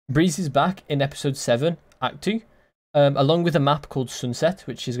Breeze is back in episode 7, Act 2, along with a map called Sunset,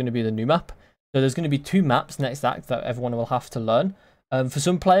 which is going to be the new map. So there's going to be 2 maps next act that everyone will have to learn. For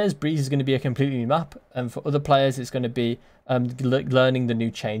some players, Breeze is going to be a completely new map, and for other players, it's going to be learning the new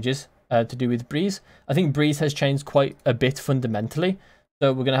changes to do with Breeze. I think Breeze has changed quite a bit fundamentally,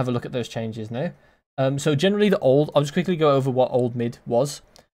 so we're going to have a look at those changes now. So generally I'll just quickly go over what old mid was.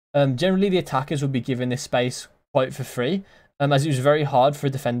 Generally the attackers would be given this space quite for free, as it was very hard for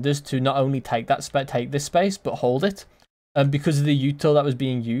defenders to not only take this space but hold it, because of the util that was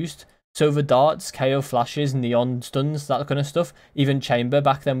being used. So the darts, KO flashes, neon stuns, that kind of stuff. Even Chamber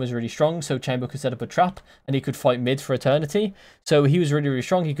back then was really strong, so Chamber could set up a trap and he could fight mid for eternity. So he was really, really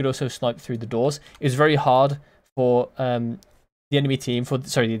strong. He could also snipe through the doors. It was very hard for the enemy team,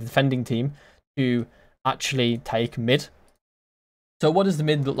 the defending team, to actually take mid. So what does the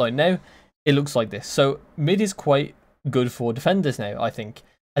mid look like now? It looks like this. So mid is quite good for defenders now, I think,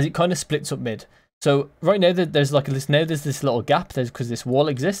 as it kind of splits up mid. So right now there's this little gap because this wall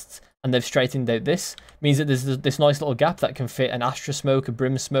exists, and they've straightened out this. Means that there's this nice little gap that can fit an Astra smoke, a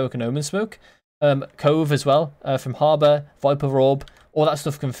Brim smoke, an Omen smoke, Cove as well from Harbour, Viper Orb, all that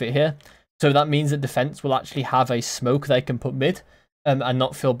stuff can fit here. So that means that defense will actually have a smoke they can put mid, and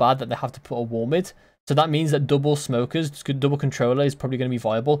not feel bad that they have to put a wall mid. So that means that double smokers, double controller is probably going to be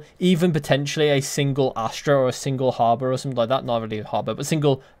viable. Even potentially a single Astra or a single Harbour or something like that. Not really Harbour, but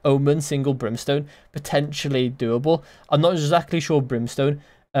single Omen, single Brimstone, potentially doable. I'm not exactly sure Brimstone.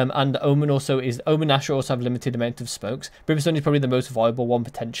 And Omen Astra also have limited amount of smokes. Brimstone is probably the most viable one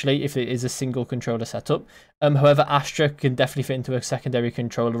potentially if it is a single controller setup. However, Astra can definitely fit into a secondary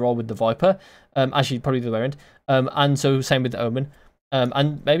controller role with the Viper. Actually, probably the variant. And so same with the Omen.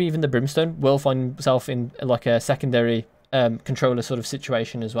 And maybe even the Brimstone will find himself in like a secondary controller sort of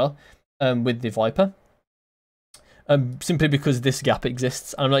situation as well with the Viper. Simply because this gap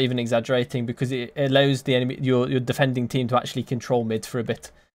exists. I'm not even exaggerating, because it allows the enemy, your defending team, to actually control mid for a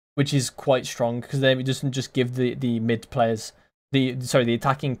bit, which is quite strong, because then it doesn't just give the mid players, the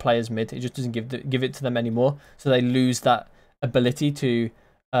attacking players mid, it just doesn't give it to them anymore. So they lose that ability to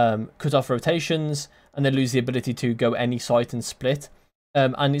cut off rotations, and they lose the ability to go any site and split.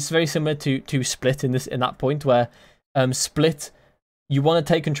 And it's very similar to split in that point where split, you want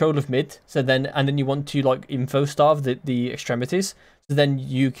to take control of mid, and then you want to like info starve the extremities, so then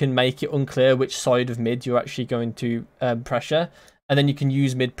you can make it unclear which side of mid you're actually going to pressure, and then you can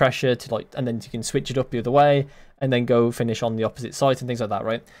use mid pressure to and then you can switch it up the other way and then go finish on the opposite side and things like that,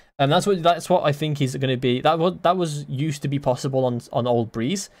 right? And that's what I think is going to be, that was used to be possible on old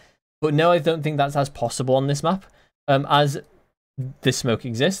Breeze, but now I don't think that's as possible on this map, as this smoke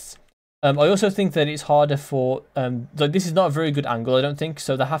exists. I also think that it's harder for like, this is not a very good angle, I don't think,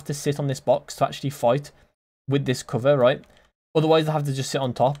 so they have to sit on this box to actually fight with this cover, right? Otherwise they have to just sit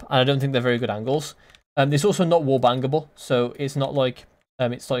on top, and I don't think they're very good angles. It's also not wall bangable, so it's not like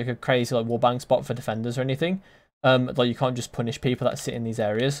it's like a crazy like wall bang spot for defenders or anything. Like you can't just punish people that sit in these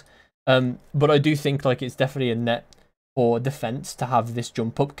areas. But I do think like it's definitely a net for defense to have this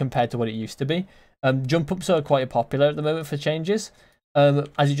jump up compared to what it used to be. Jump ups are quite popular at the moment for changes,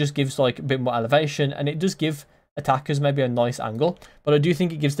 as it just gives like a bit more elevation, and it does give attackers maybe a nice angle, but I do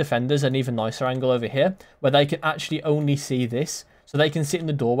think it gives defenders an even nicer angle over here, where they can actually only see this. So they can sit in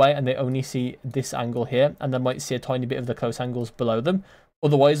the doorway and they only see this angle here, and they might see a tiny bit of the close angles below them.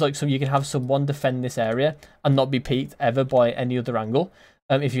 Otherwise, like, so you can have someone defend this area and not be peeked ever by any other angle,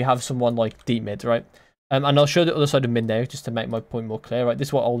 if you have someone like deep mid, right? And I'll show the other side of mid now, just to make my point more clear, right? This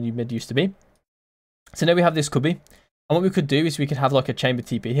is what old mid used to be. So now we have this cubby, and what we could do is we could have like a chamber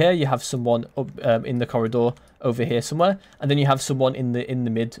TP here. You have someone up in the corridor over here somewhere, and then you have someone in the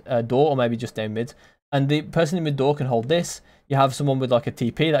mid door, or maybe just down mid. And the person in mid door can hold this. You have someone with like a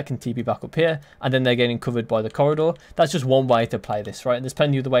TP that can TP back up here, and then they're getting covered by the corridor. That's just one way to play this, right? And there's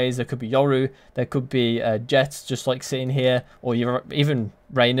plenty of other ways. There could be Yoru, there could be Jets just like sitting here, or even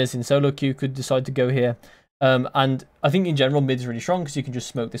Rainers in solo queue could decide to go here. And I think in general mid is really strong because you can just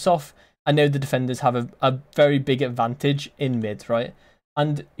smoke this off. And now the defenders have a very big advantage in mid, right?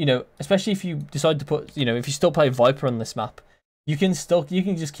 And, you know, especially if you decide to put, you know, if you still play Viper on this map, you can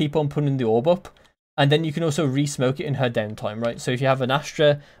just keep on putting the orb up, and then you can also re-smoke it in her downtime, right? So if you have an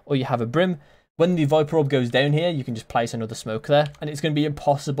Astra or you have a Brim, when the Viper orb goes down here, you can just place another smoke there, and it's going to be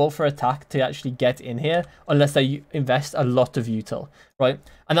impossible for attack to actually get in here unless they invest a lot of util, right?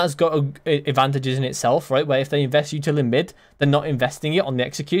 And that's got advantages in itself, right? Where if they invest util in mid, they're not investing it on the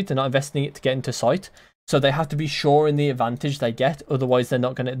execute, they're not investing it to get into sight, so they have to be sure in the advantage they get. Otherwise, they're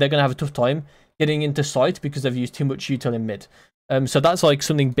gonna have a tough time getting into sight because they've used too much util in mid. So that's like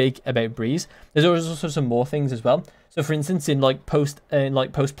something big about Breeze. There's also some more things as well. So for instance, in like post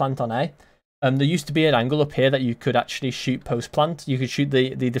plant on A, there used to be an angle up here that you could actually shoot post plant. You could shoot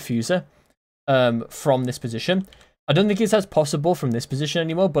the diffuser from this position. I don't think it's as possible from this position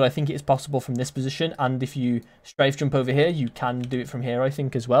anymore, but I think it's possible from this position. And if you strafe jump over here, you can do it from here, I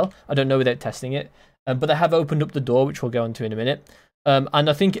think, as well. I don't know without testing it, but they have opened up the door, which we'll go into in a minute. And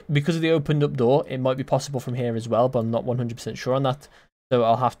I think because of the opened up door, it might be possible from here as well, but I'm not 100% sure on that. So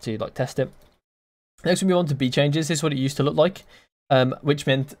I'll have to like test it. Next we move on to B changes. This is what it used to look like, which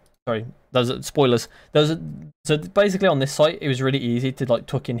meant, sorry, those are spoilers. So basically on this site, it was really easy to like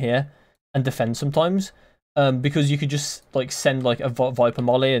tuck in here and defend sometimes, because you could just like send like a Viper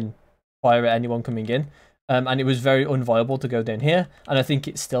molly and fire at anyone coming in, and it was very unviable to go down here, and I think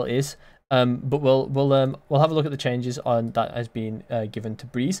it still is. But we'll have a look at the changes on that has been given to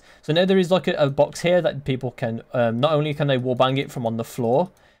Breeze. So now there is like a box here that people can not only can they wallbang it from on the floor,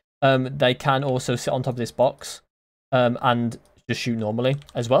 they can also sit on top of this box and just shoot normally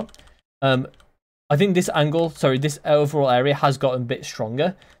as well. I think this angle, sorry, this overall area has gotten a bit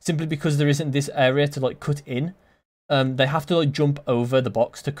stronger simply because there isn't this area to like cut in. They have to like jump over the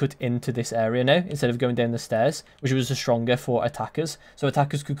box to cut into this area now instead of going down the stairs, which was stronger for attackers. So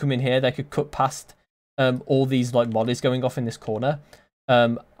attackers could come in here, they could cut past all these like mollies going off in this corner,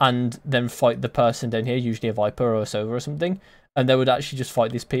 and then fight the person down here, usually a Viper or a Sova or something, and they would actually just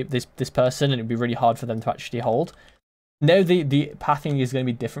fight this person, and it'd be really hard for them to actually hold. Now the pathing is going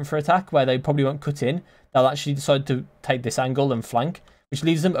to be different for attack, where they probably won't cut in. They'll actually decide to take this angle and flank, which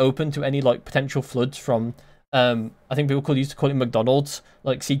leaves them open to any like potential floods from I think people used to call it McDonald's,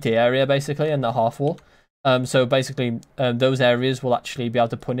 like CT area basically, and the half wall. So basically those areas will actually be able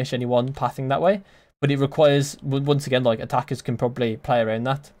to punish anyone pathing that way, but it requires, once again, like attackers can probably play around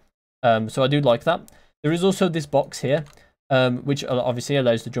that. So I do like that. There is also this box here, which obviously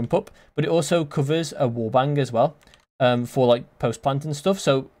allows to jump up, but it also covers a wallbang as well, for like post plant and stuff.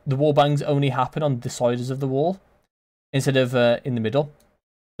 So the wallbangs only happen on the sides of the wall instead of in the middle.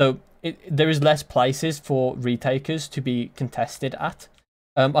 So there is less places for retakers to be contested at.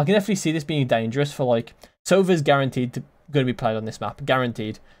 I can definitely see this being dangerous for like Sova's guaranteed going to be played on this map,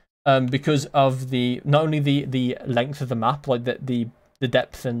 guaranteed, because of the not only the length of the map, like the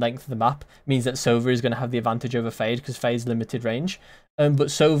depth and length of the map means that Sova is going to have the advantage over Fade because Fade's limited range. But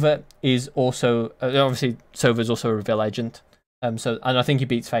Sova is also obviously Sova is also a reveal agent. And I think he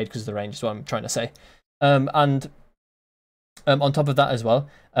beats Fade because of the range. Is what I'm trying to say. On top of that as well,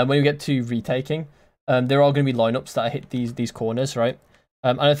 when you get to retaking, there are going to be lineups that hit these corners, right?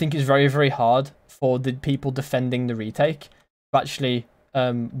 And I think it's very, very hard for the people defending the retake to actually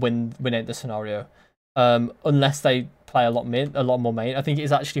win out the scenario, unless they play a lot more main. I think it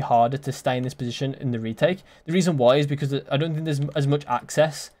is actually harder to stay in this position in the retake. The reason why is because I don't think there's as much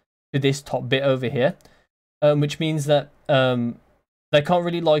access to this top bit over here, which means that they can't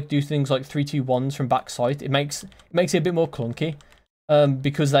really like do things like 3-2-1s from backside. It makes it a bit more clunky,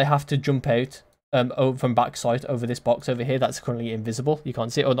 because they have to jump out from backside over this box over here that's currently invisible. You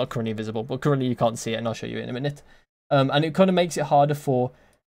can't see it, or not currently invisible, but currently you can't see it, and I'll show you in a minute. And it kind of makes it harder for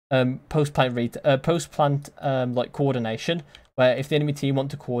post plant like coordination, where if the enemy team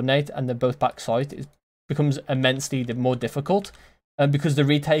want to coordinate and they're both backside, it becomes immensely more difficult, because the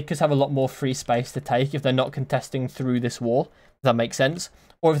retakers have a lot more free space to take if they're not contesting through this wall. Does that make sense?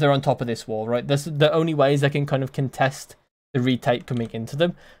 Or if they're on top of this wall, right? That's the only ways they can kind of contest the retake coming into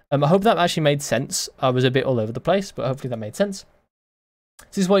them. I hope that actually made sense. I was a bit all over the place, but hopefully that made sense.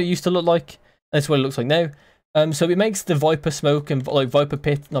 This is what it used to look like. That's what it looks like now. So it makes the Viper smoke and like Viper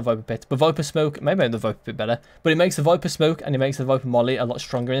pit, not Viper pit, but Viper smoke, maybe the Viper pit better, but it makes the Viper smoke and it makes the Viper molly a lot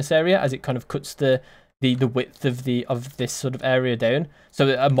stronger in this area, as it kind of cuts the width of this sort of area down. So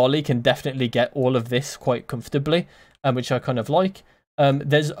a molly can definitely get all of this quite comfortably, which I kind of like.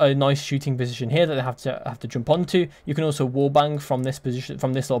 There's a nice shooting position here that they have to jump onto. You can also wallbang from this position,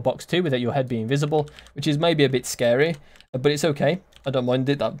 from this little box too, without your head being visible, which is maybe a bit scary, but it's okay. I don't mind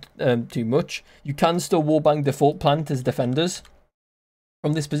it that too much. You can still wallbang default plant as defenders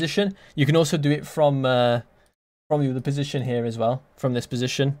from this position. You can also do it from the position here as well. From this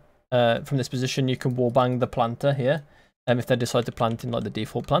position, you can wallbang the planter here, if they decide to plant in like the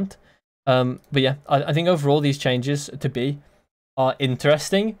default plant. But yeah, I think overall these changes to B are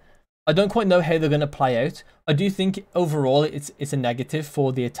interesting. I don't quite know how they're going to play out. I do think overall it's a negative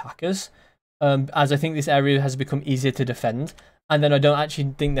for the attackers, as I think this area has become easier to defend, and then I don't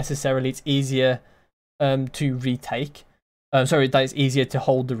actually think necessarily it's easier to retake. Sorry, that it's easier to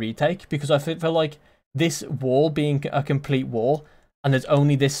hold the retake, because I feel like this wall being a complete wall and there's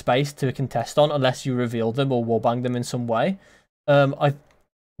only this space to contest on unless you reveal them or wallbang them in some way.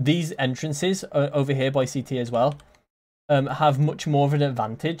 These entrances over here by CT as well have much more of an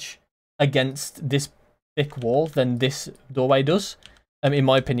advantage against this thick wall than this doorway does, in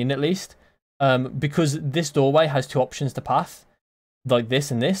my opinion at least, because this doorway has two options to path, like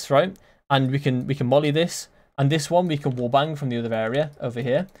this and this, right? And we can molly this, and this one we can wallbang from the other area over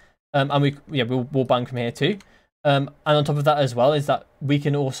here, and we'll wallbang from here too. And on top of that as well is that we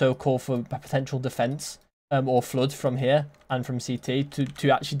can also call for a potential defense or flood from here and from CT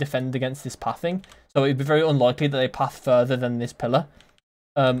to actually defend against this pathing. So it'd be very unlikely that they path further than this pillar.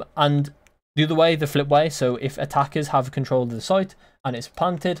 And the other way, the flip way, so if attackers have control of the site and it's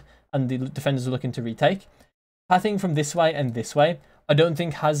planted and the defenders are looking to retake, pathing from this way and this way, I don't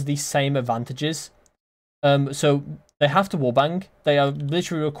think has the same advantages. So they have to wallbang. They are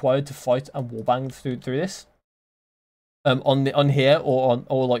literally required to fight and wallbang through this. On here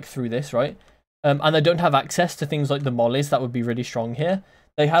or like through this, right? And they don't have access to things like the mollies that would be really strong here.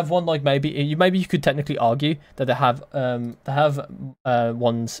 They have one like maybe you could technically argue that they have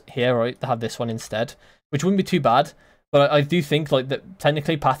ones here, right? They have this one instead, which wouldn't be too bad. But I do think like that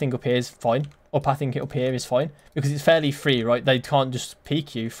technically pathing up here is fine, or pathing up here is fine because it's fairly free, right? They can't just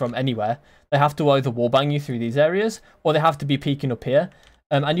peek you from anywhere. They have to either wallbang you through these areas, or they have to be peeking up here.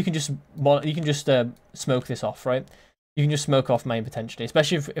 And you can just smoke this off, right? You can just smoke off main potentially,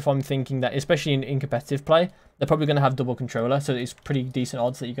 especially if I'm thinking that, especially in competitive play, they're probably going to have double controller, so it's pretty decent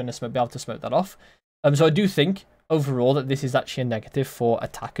odds that you're going to be able to smoke that off. So I do think overall that this is actually a negative for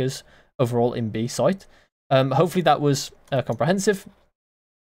attackers overall in B site. Hopefully that was comprehensive.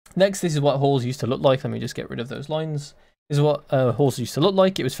 Next, this is what halls used to look like. Let me just get rid of those lines. This is what halls used to look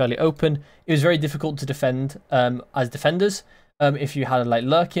like. It was fairly open. It was very difficult to defend as defenders if you had a like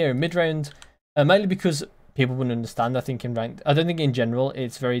lurk here in mid round, mainly because people wouldn't understand. I think in ranked, I don't think in general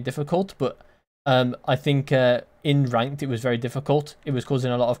it's very difficult, but I think in ranked it was very difficult. It was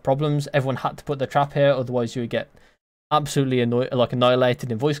causing a lot of problems. Everyone had to put their trap here, otherwise you would get absolutely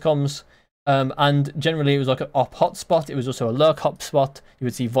annihilated in voice comms. And generally it was like an op hotspot. It was also a lurk hotspot. You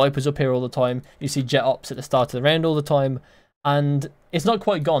would see Vipers up here all the time. You see jet ops at the start of the round all the time, and it's not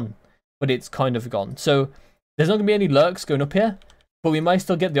quite gone, but it's kind of gone. So there's not going to be any lurks going up here, but we might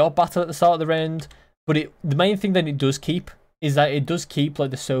still get the op battle at the start of the round. But the main thing that it does keep is that it does keep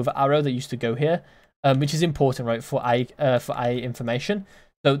like the silver arrow that used to go here, which is important, right, for A information.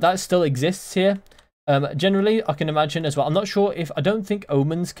 So that still exists here. Generally, I can imagine as well. I'm not sure if I don't think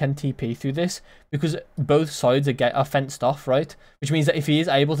Omens can TP through this because both sides are fenced off, right? Which means that if he is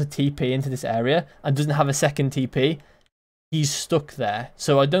able to TP into this area and doesn't have a second TP, he's stuck there.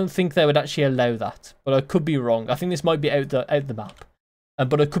 So I don't think they would actually allow that. But I could be wrong. I think this might be out the map,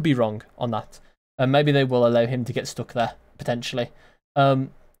 but I could be wrong on that. Maybe they will allow him to get stuck there, potentially. And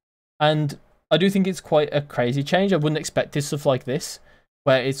I do think it's quite a crazy change. I wouldn't expect stuff like this,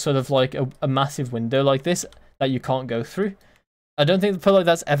 where it's sort of like a massive window like this that you can't go through. I don't feel like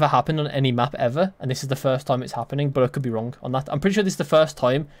that's ever happened on any map ever, and this is the first time it's happening, but I could be wrong on that. I'm pretty sure this is the first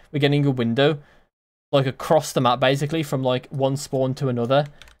time we're getting a window like across the map, basically, from like one spawn to another,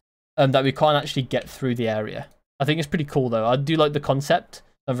 that we can't actually get through the area. I think it's pretty cool, though. I do like the concept.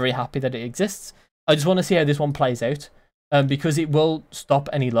 I'm very happy that it exists. I just want to see how this one plays out, because it will stop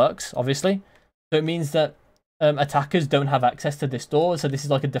any lurks, obviously. So it means that attackers don't have access to this door, so this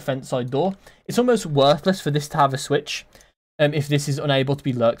is like a defense side door. It's almost worthless for this to have a switch if this is unable to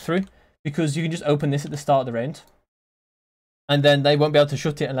be lurked through, because you can just open this at the start of the round, and then they won't be able to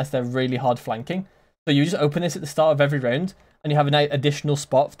shut it unless they're really hard flanking. So you just open this at the start of every round, and you have an additional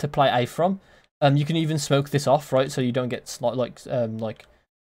spot to play A from. You can even smoke this off, right, so you don't get like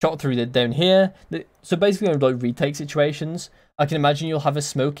shot through down here. So basically, like retake situations, I can imagine you'll have a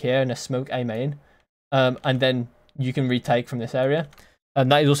smoke here and a smoke A main, and then you can retake from this area.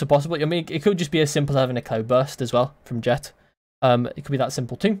 And that is also possible. I mean, it could just be as simple as having a cloud burst as well from Jet. It could be that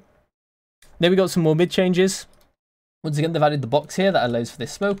simple too. Then we got some more mid changes. Once again, they've added the box here that allows for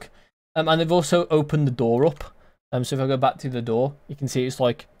this smoke, and they've also opened the door up. So if I go back to the door, you can see it's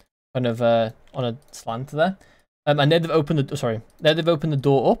like kind of on a slant there. And now they've opened the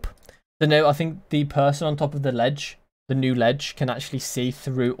door up. So now I think the person on top of the ledge, the new ledge, can actually see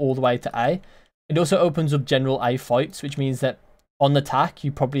through all the way to A. It also opens up general A fights, which means that on attack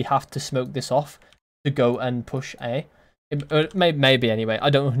you probably have to smoke this off to go and push A. Maybe anyway. I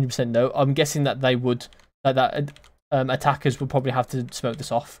don't 100% know. I'm guessing that they would, attackers would probably have to smoke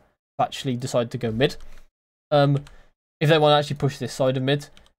this off to actually decide to go mid. If they want to actually push this side of mid.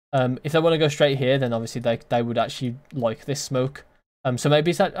 If they want to go straight here, then obviously they would actually like this smoke. So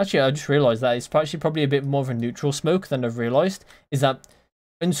maybe it's actually, I just realised that it's actually probably a bit more of a neutral smoke than I've realised. Is that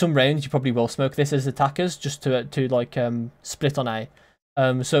in some rounds you probably will smoke this as attackers just to like split on A.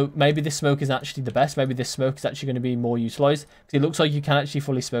 So maybe this smoke isn't actually the best. Maybe this smoke is actually going to be more utilized because it looks like you can actually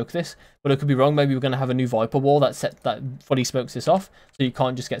fully smoke this, but it could be wrong. Maybe we're going to have a new Viper wall that fully smokes this off, so you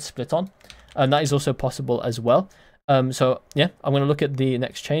can't just get split on, and that is also possible as well. So yeah, I'm going to look at the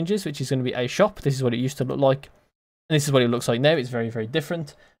next changes, which is going to be A shop. This is what it used to look like, and this is what it looks like now. It's very, very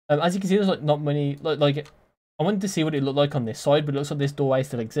different. As you can see, there's like not many like I wanted to see what it looked like on this side, but it looks like this doorway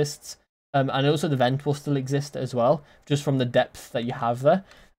still exists. And also the vent will still exist as well, just from the depth that you have there.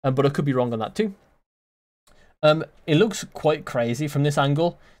 But I could be wrong on that too. It looks quite crazy from this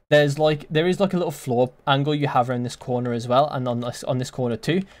angle. There is like a little floor angle you have around this corner as well, and on this corner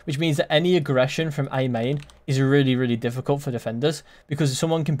too, which means that any aggression from A main is really, really difficult for defenders, because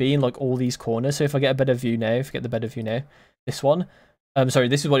someone can be in like all these corners. So if I get a better view now, if I get the better view now, this one, sorry,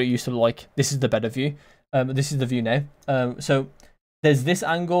 this is what it used to look like. This is the better view. This is the view now. So there's this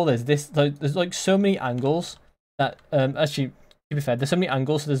angle, there's like so many angles that actually, to be fair, there's so many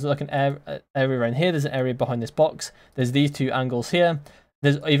angles. So there's like an area around here, there's an area behind this box, there's these two angles here,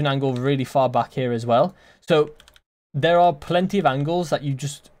 there's even an angle really far back here as well. So there are plenty of angles that you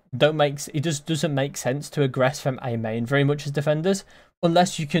just it just doesn't make sense to aggress from A main very much as defenders,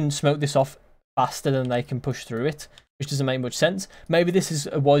 unless you can smoke this off faster than they can push through it, which doesn't make much sense. Maybe this is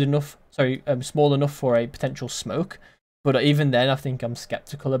wide enough, sorry, small enough for a potential smoke. But even then, I think I'm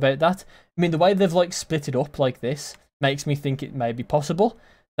skeptical about that. I mean, the way they've like split it up like this makes me think it may be possible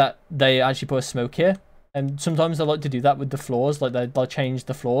that they actually put a smoke here. And sometimes they like to do that with the floors, like they'll change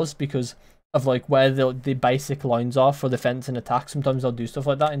the floors because of like where the basic lines are for defense and attack. Sometimes they'll do stuff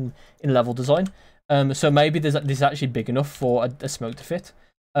like that in level design. So maybe this is actually big enough for a smoke to fit.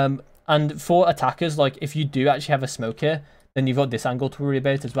 And for attackers, like if you do actually have a smoke here, then you've got this angle to worry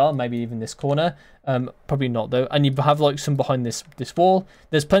about as well, maybe even this corner. Probably not though. And you have like some behind this wall.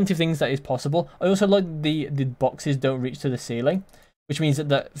 There's plenty of things that is possible. I also like the boxes don't reach to the ceiling, which means that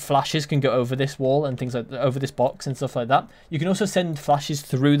the flashes can go over this wall and things like that, over this box and stuff like that. You can also send flashes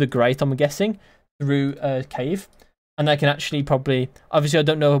through the grate, I'm guessing, through a cave. And I can actually probably, obviously I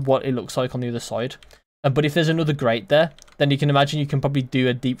don't know what it looks like on the other side. But if there's another grate there, then you can imagine you can probably do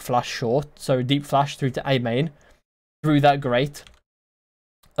a deep flash short. So a deep flash through to A main, through that grate,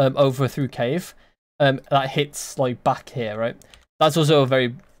 over through cave, that hits like back here, right? That's also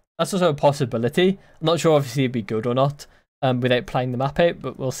a possibility. I'm not sure obviously it'd be good or not, without playing the map out,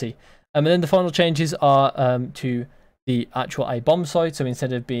 but we'll see. And then the final changes are to the actual A bomb site. So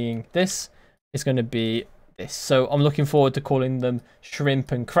instead of being this, it's going to be this. So I'm looking forward to calling them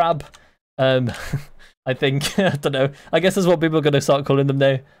shrimp and crab. I think I don't know. I guess that's what people are going to start calling them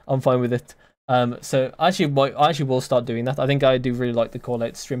now. I'm fine with it. So I actually will start doing that. I think I do really like the call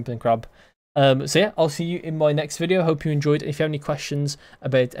out shrimp and crab. So yeah, I'll see you in my next video. Hope you enjoyed. If you have any questions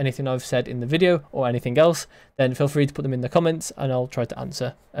about anything I've said in the video or anything else, then feel free to put them in the comments and I'll try to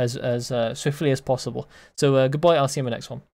answer as swiftly as possible. So goodbye. I'll see you in my next one.